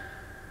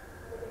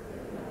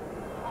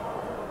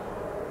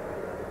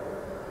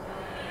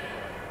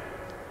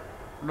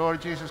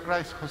 Lord Jesus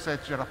Christ, who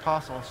said to your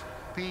apostles,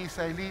 "Peace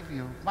I leave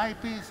you, my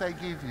peace I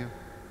give you,"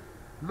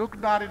 look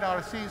not in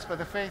our sins, but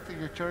the faith of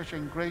your church,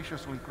 and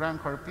graciously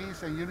grant her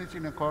peace and unity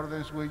in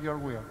accordance with your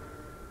will,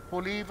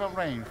 who live and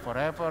reign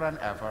forever and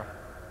ever.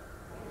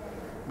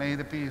 May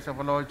the peace of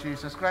our Lord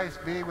Jesus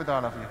Christ be with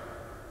all of you.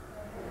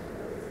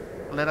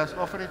 Let us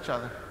offer each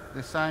other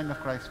the sign of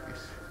Christ's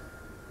peace.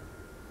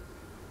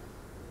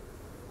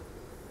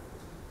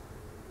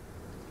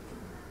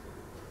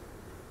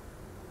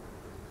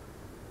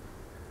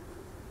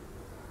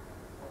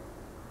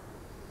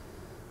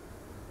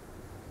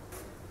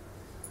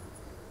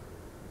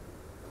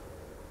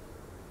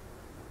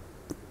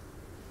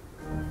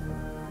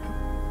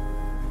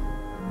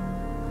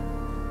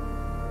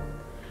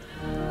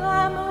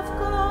 Lamb of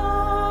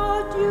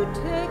God, you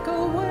take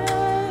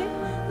away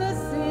the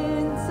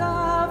sins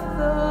of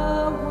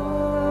the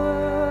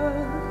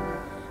world.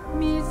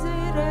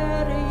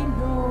 Miserere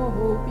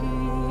nobis,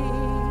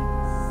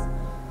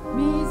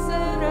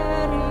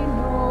 miserere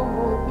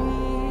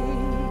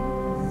nobis.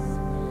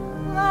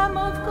 Lamb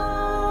of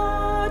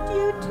God,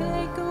 you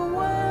take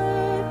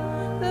away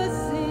the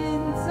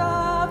sins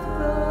of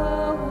the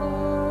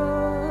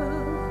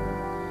world.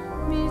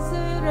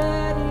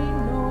 Miserere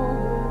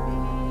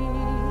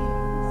nobis,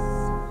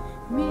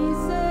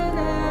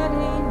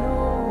 miserere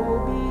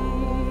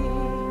nobis.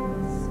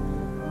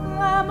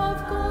 Lamb of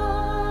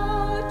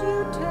God, you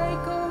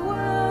take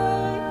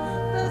away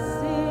the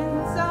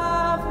sins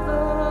of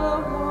the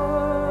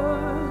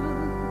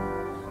world.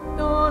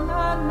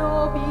 Dona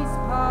nobis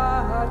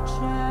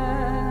pacem,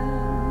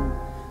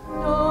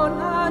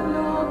 dona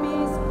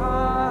nobis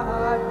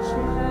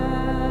pacem.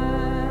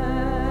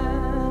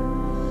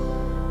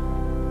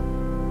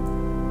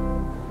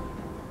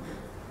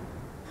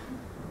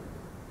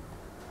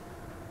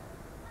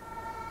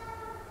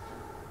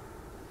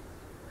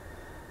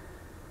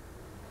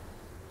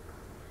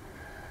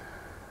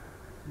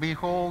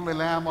 Behold the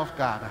Lamb of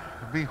God.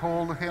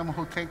 Behold him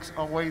who takes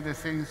away the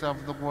sins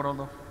of the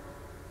world.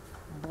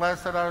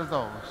 Blessed are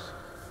those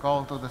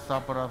called to the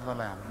supper of the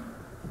Lamb.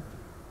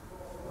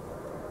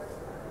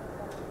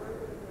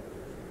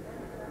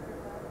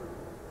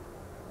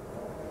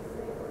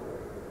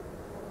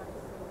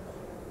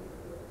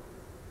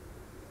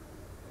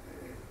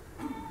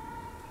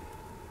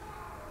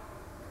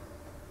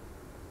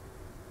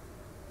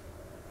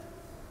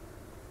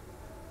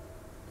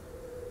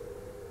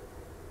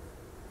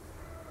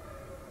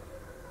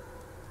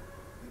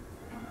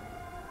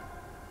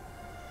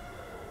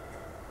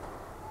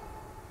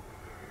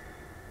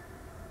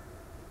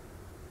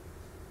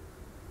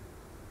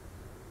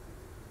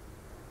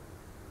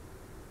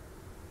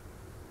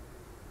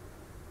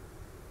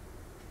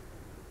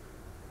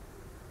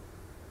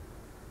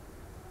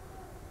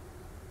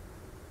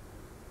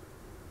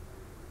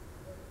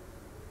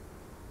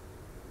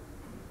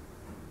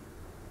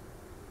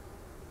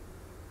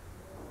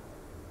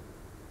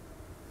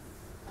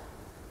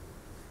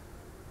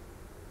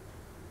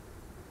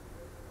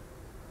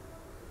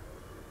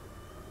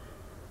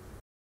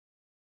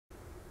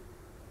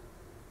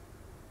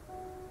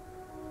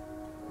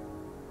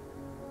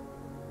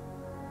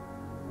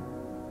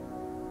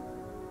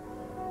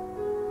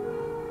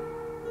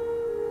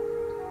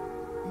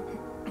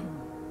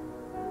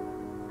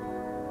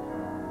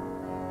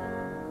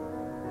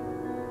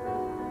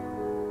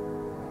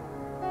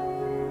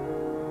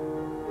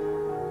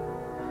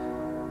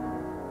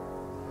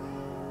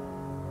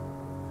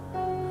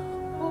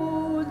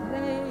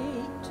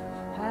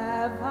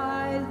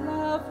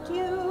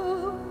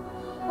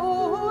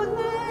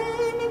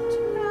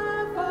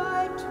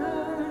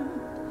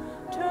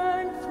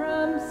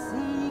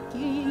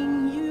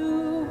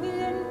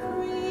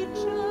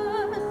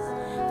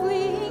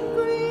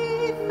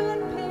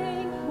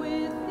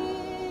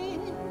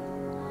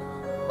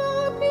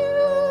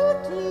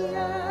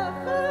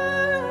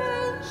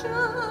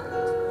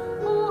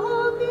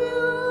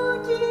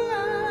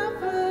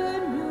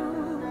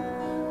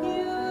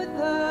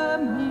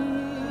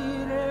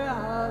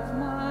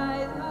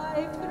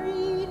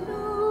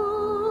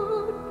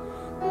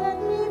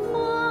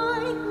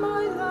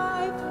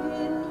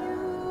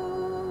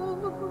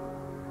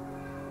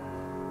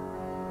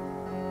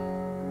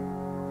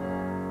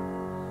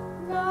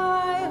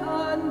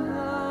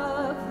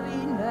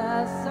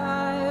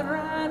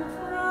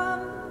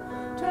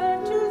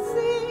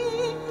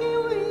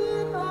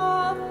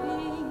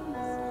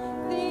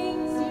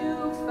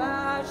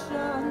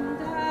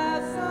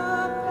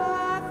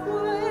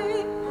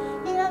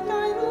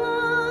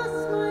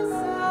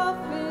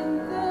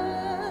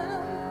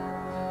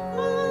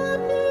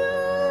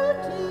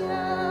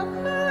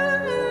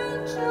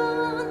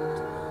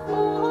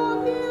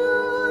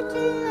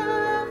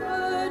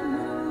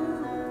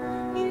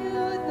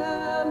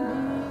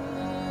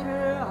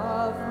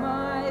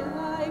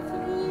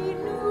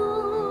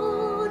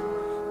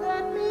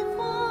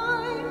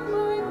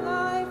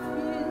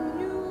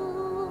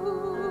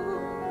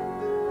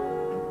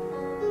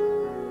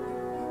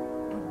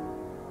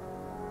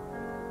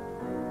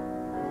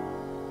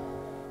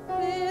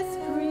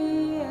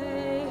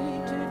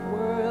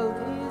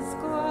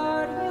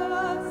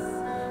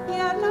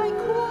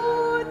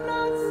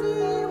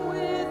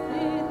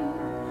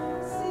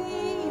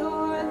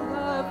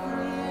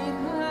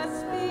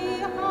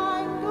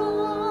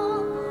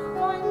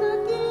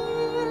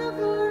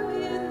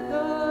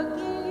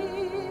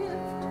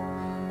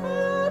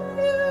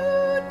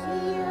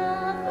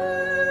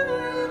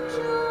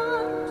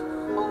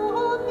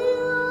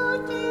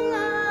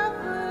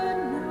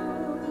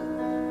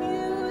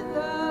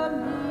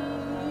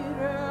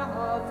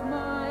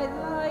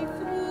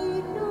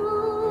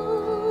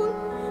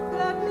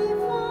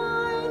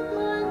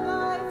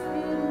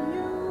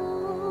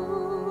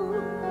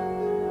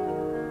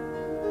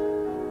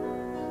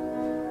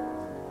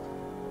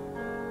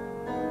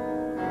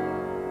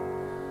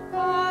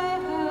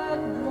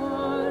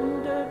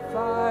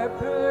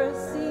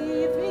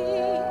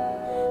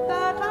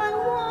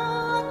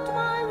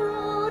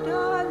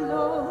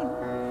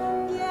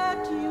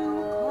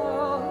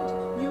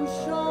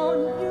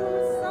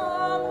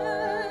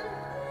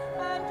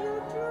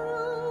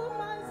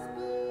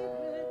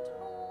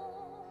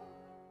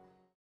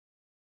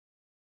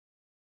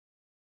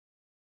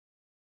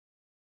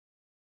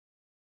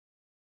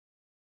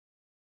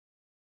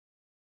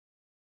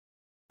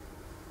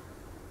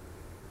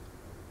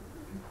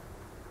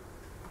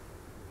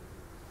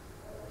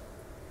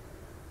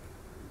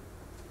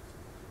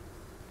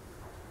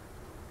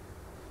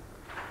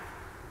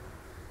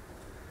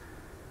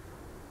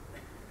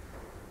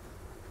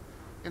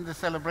 in the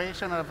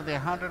celebration of the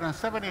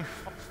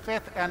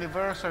 175th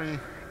anniversary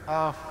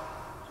of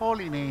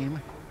Holy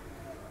Name.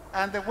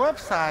 And the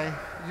website,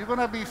 you're going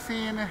to be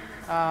seeing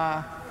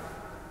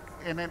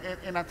in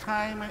a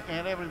time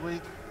and every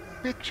week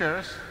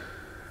pictures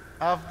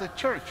of the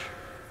church.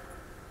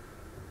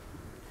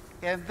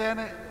 And then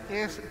it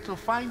is to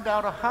find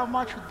out how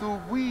much do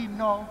we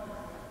know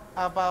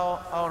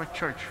about our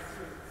church.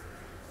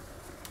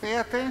 Pay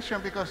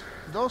attention, because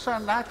those are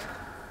not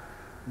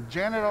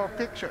general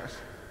pictures.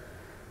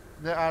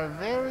 There are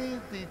very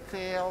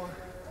detailed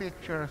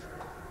pictures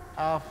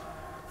of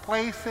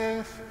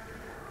places,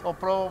 or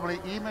probably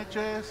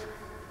images,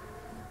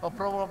 or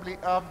probably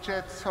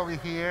objects over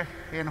here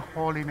in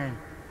Holy Name.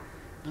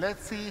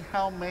 Let's see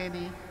how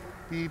many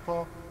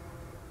people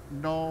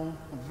know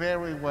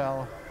very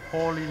well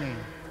Holy Name.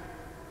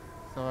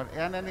 So,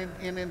 and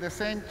in the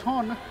same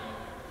tone,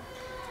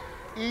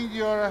 in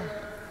your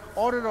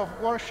order of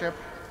worship,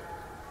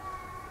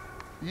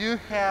 you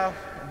have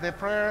the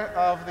prayer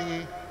of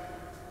the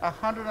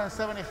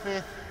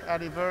 175th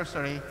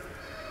anniversary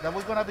that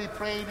we're going to be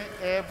praying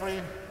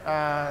every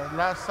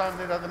last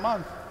Sunday of the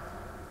month.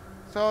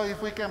 So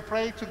if we can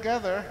pray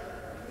together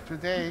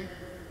today,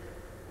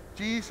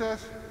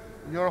 Jesus,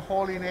 your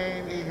holy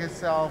name is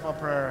itself a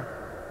prayer.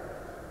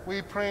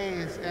 We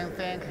praise and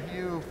thank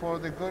you for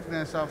the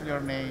goodness of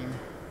your name.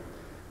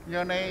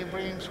 Your name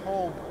brings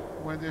hope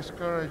when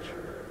discouraged,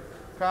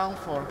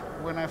 comfort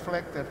when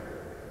afflicted,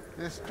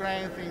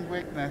 strength in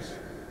weakness,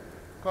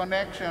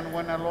 connection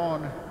when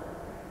alone,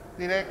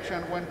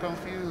 direction when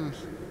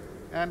confused,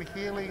 and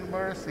healing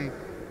mercy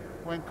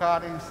when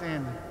caught in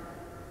sin.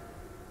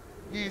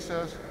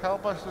 Jesus,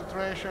 help us to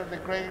treasure the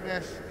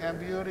greatness and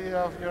beauty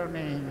of your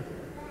name.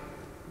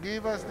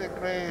 Give us the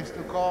grace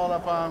to call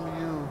upon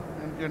you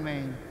in your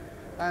name,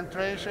 and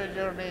treasure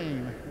your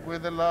name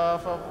with the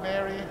love of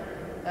Mary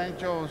and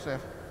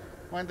Joseph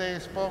when they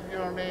spoke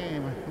your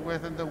name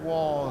within the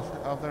walls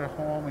of their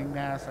home in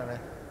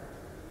Nazareth.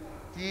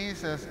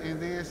 Jesus, in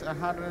this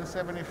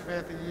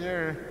 175th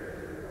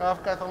year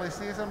of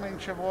Catholicism in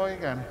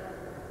Sheboygan,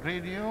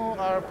 renew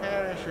our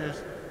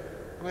parishes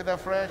with a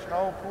fresh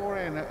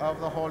outpouring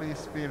of the Holy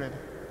Spirit.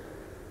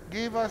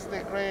 Give us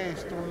the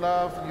grace to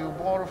love you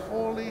more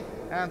fully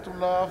and to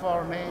love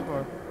our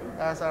neighbor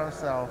as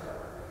ourselves.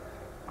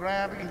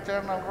 Grant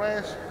eternal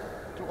rest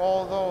to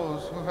all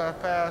those who have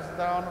passed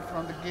down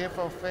from the gift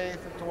of faith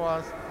to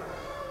us,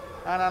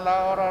 and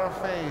allow our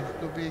faith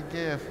to be a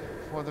gift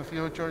for the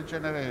future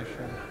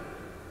generation.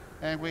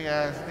 And we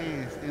ask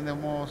this in the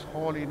most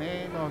holy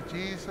name of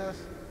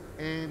Jesus.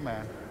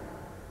 Amen.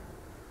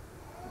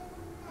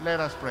 Let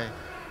us pray.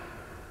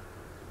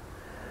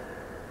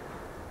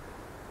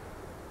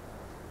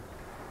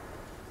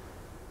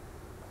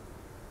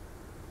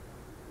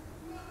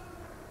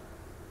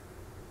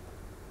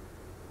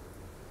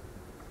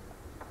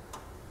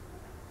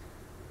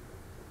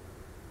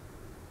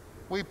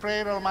 We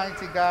pray,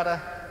 Almighty God,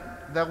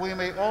 that we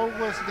may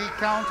always be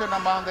counted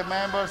among the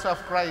members of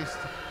Christ,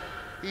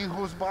 in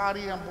whose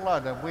body and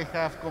blood we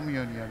have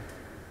communion,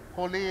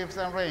 who lives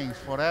and reigns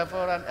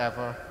forever and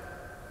ever.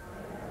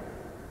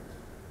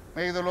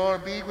 May the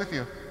Lord be with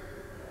you.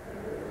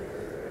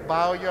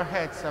 Bow your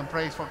heads and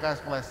praise for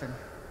God's blessing.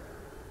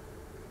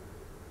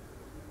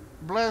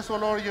 Bless, O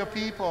Lord, your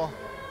people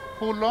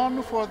who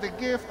long for the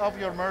gift of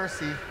your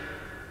mercy,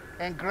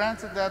 and grant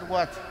that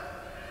what,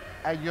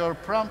 at your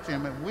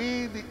prompting,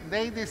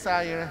 they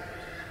desire,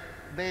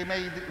 they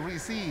may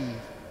receive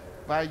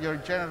by your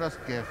generous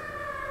gift,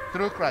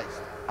 through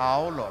Christ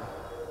our Lord.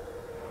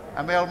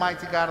 And may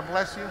Almighty God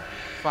bless you,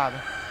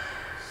 Father,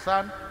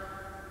 Son,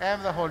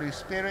 and the Holy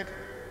Spirit.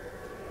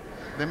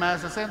 The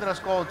Mass has sent us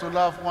called to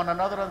love one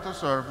another and to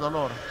serve the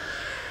Lord.